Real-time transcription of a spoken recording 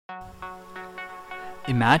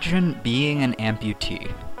Imagine being an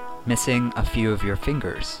amputee, missing a few of your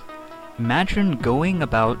fingers. Imagine going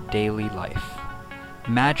about daily life.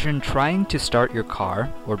 Imagine trying to start your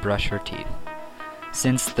car or brush your teeth.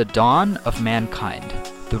 Since the dawn of mankind,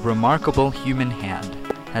 the remarkable human hand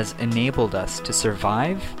has enabled us to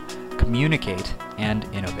survive, communicate, and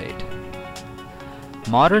innovate.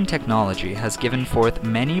 Modern technology has given forth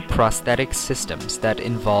many prosthetic systems that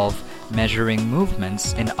involve measuring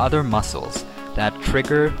movements in other muscles that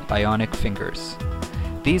trigger bionic fingers.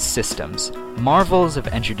 These systems, marvels of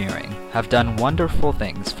engineering, have done wonderful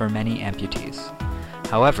things for many amputees.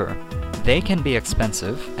 However, they can be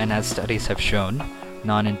expensive and, as studies have shown,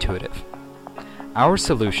 non-intuitive. Our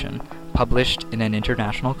solution, published in an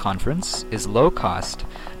international conference, is low-cost,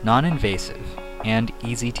 non-invasive, and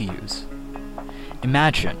easy to use.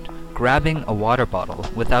 Imagine grabbing a water bottle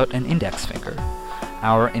without an index finger.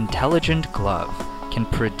 Our intelligent glove can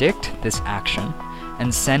predict this action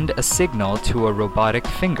and send a signal to a robotic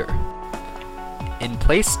finger. In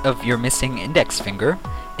place of your missing index finger,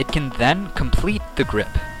 it can then complete the grip.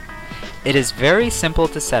 It is very simple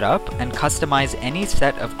to set up and customize any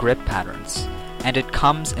set of grip patterns, and it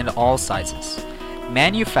comes in all sizes.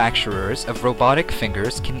 Manufacturers of robotic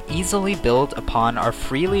fingers can easily build upon our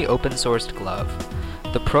freely open-sourced glove.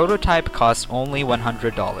 The prototype costs only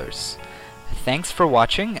 $100. Thanks for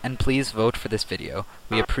watching, and please vote for this video.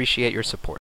 We appreciate your support.